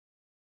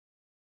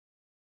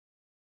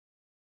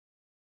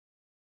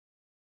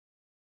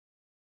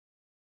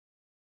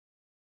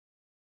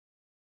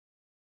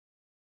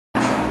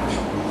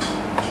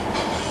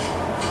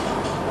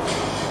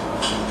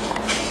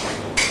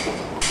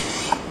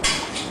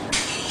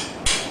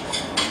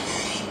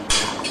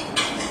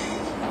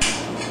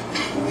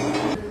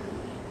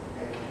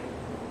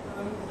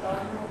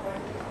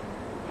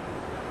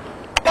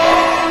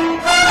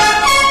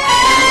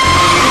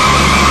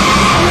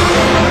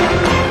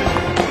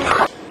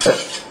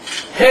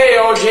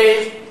OG.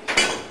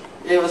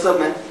 Hey, what's up,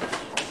 man?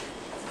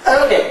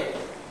 Okay.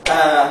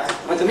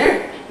 Want some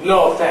here?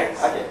 No,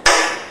 thanks. Okay.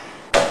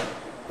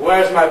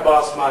 Where's my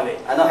boss money?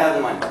 I don't have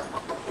the money.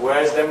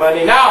 Where's the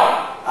money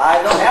now?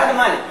 I don't have the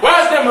money.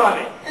 Where's the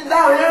money? It's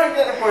down here. I'll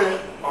get it for you.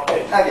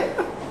 Okay. Okay.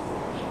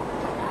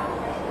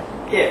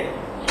 Here.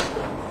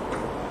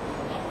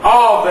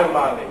 All the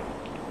money.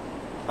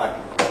 Okay.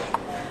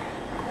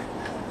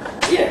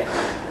 Here.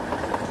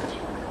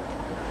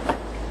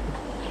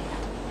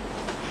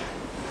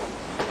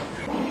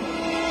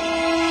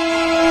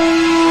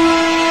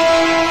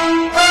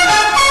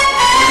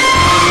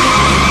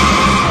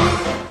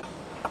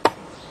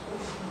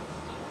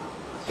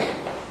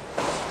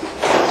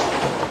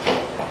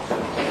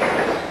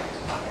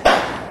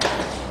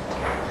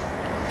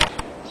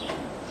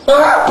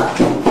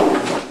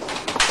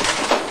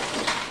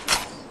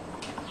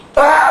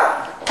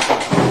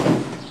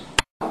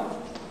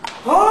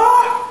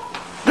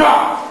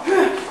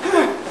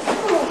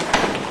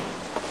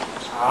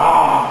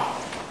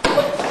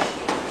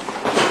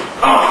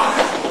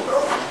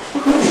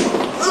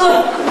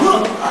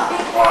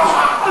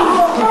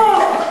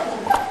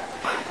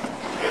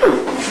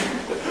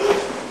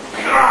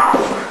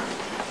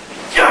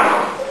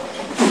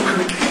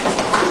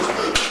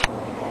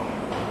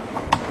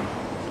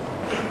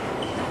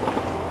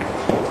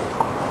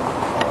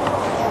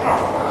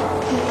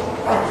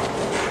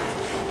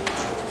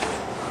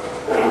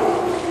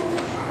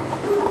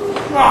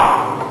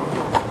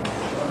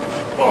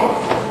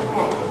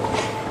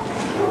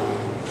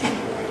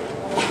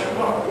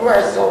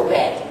 We're so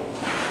bad.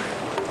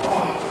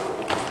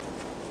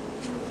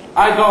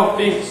 I don't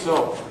think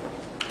so.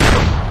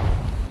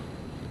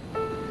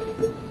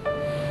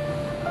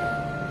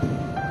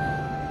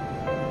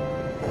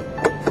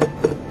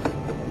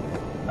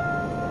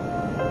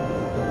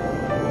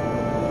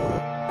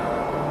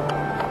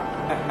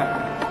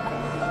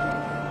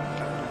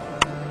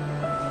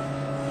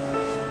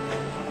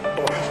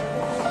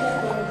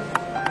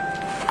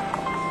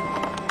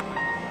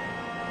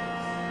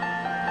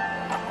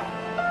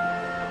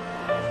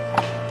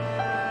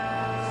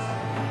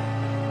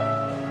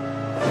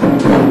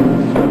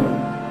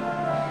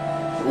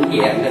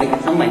 Yeah, I'm gonna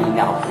get some money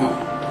now.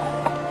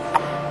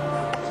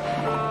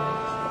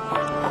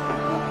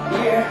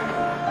 Here.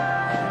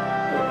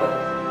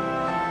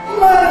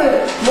 Money!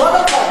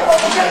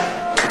 Motherfucker!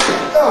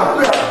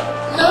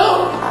 No!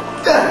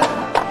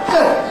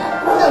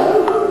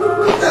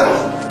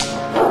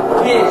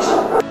 Bitch!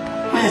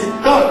 Please,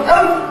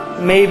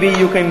 don't! Maybe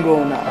you can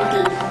go now.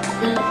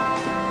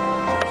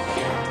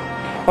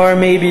 Or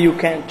maybe you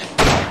can't.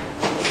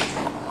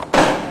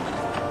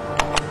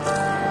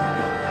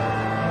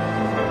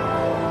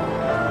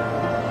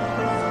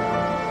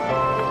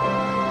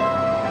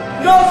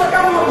 No,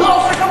 sacamos! No,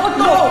 sacamos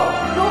todo!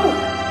 No!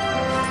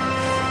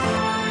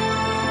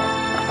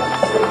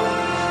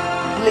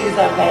 Please, I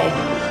beg.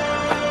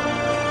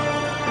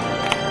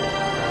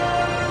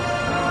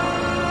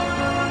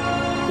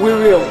 We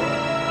will.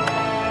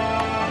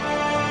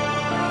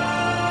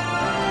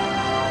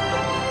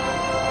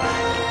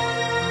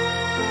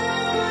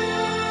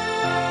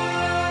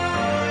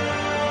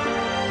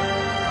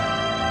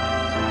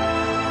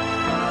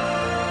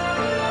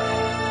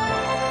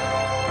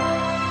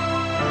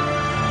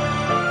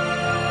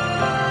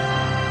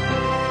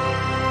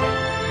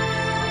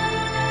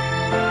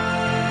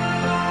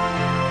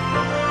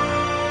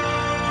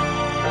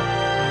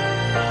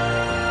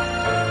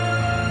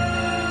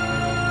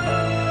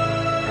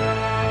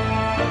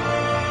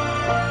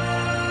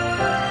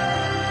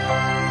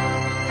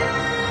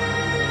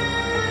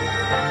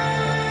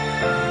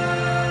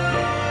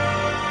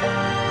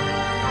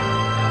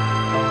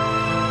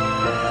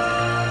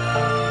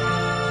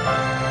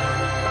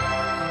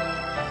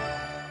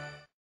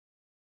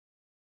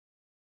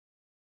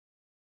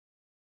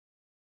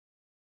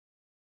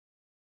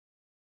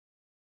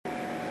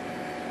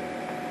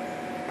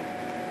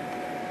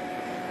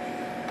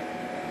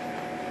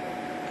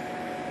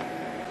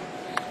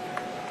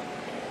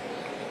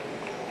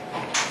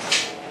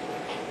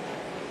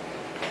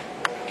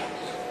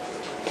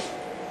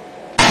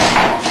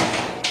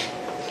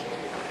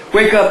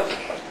 Wake up.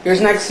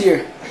 Here's next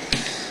year.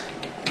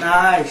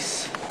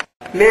 Nice.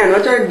 Man,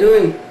 what are you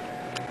doing?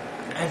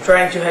 I'm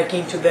trying to hack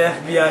into the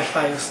FBI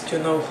files to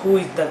know who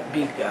is that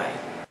big guy.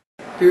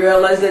 You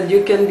realize that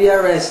you can be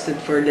arrested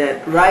for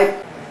that, right?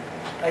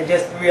 I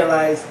just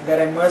realized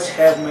that I must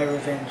have my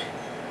revenge.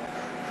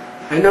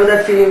 I know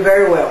that feeling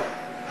very well.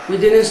 We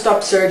didn't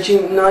stop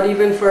searching, not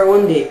even for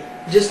one day.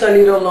 Just a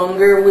little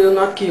longer will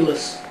not kill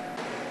us.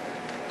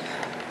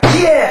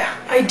 Yeah!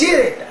 I did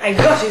it! I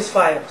got his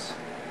files.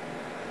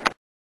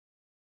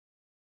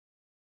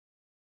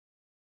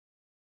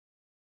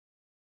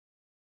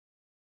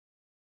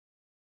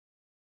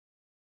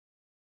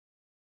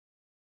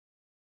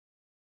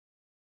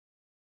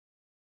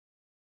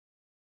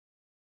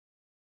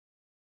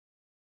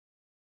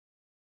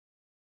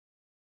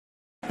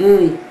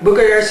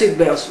 Buckle your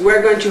seatbelts.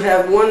 We're going to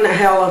have one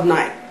hell of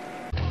night.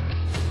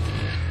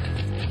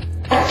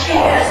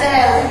 Cheers,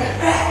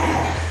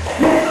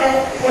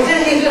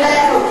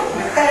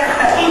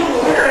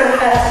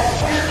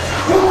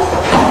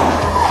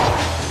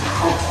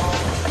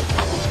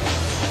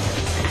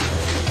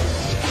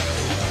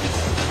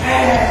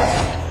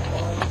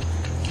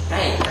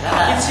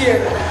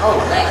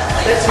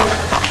 Let's see.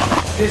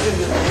 This is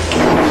the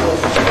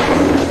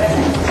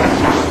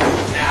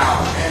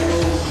now.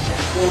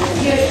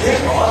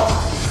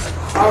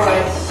 All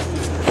right.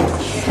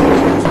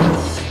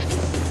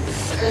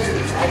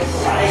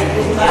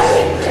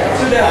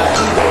 To the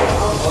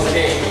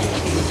okay.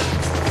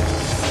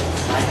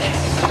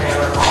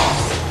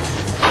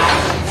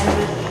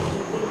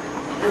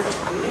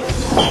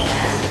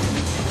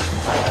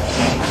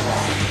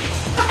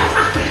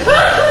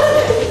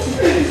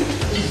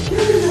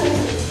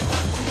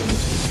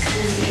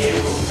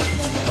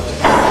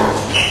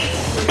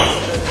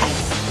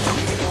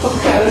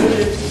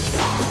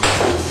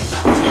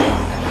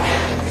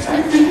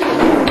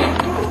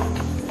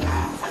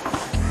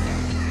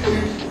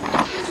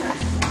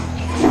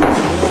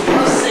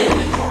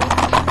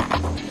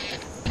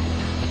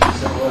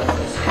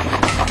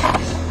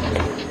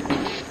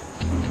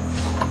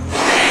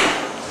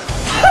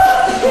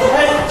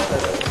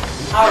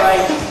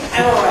 Alright,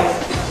 I'm alright.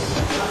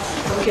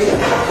 Okay,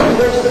 I'm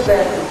going to the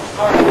bathroom.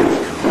 Alright.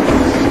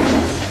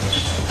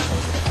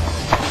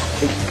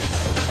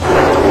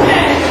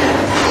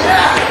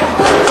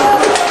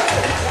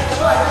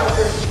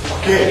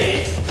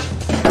 Okay.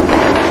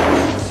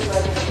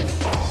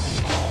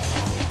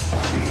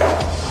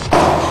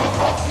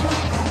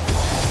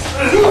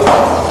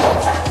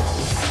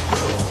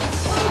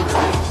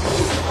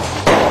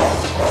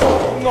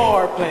 You know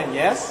our plan,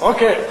 yes?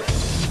 Okay.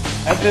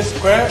 At the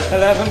square,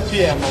 11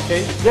 p.m.,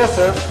 okay? Yes,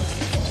 sir.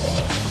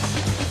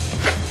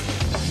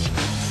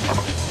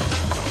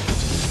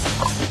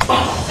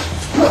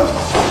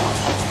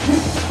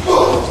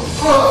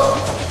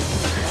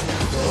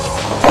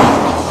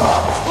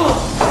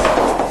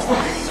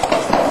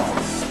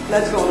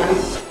 Let's go, man.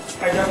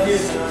 I got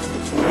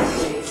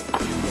this.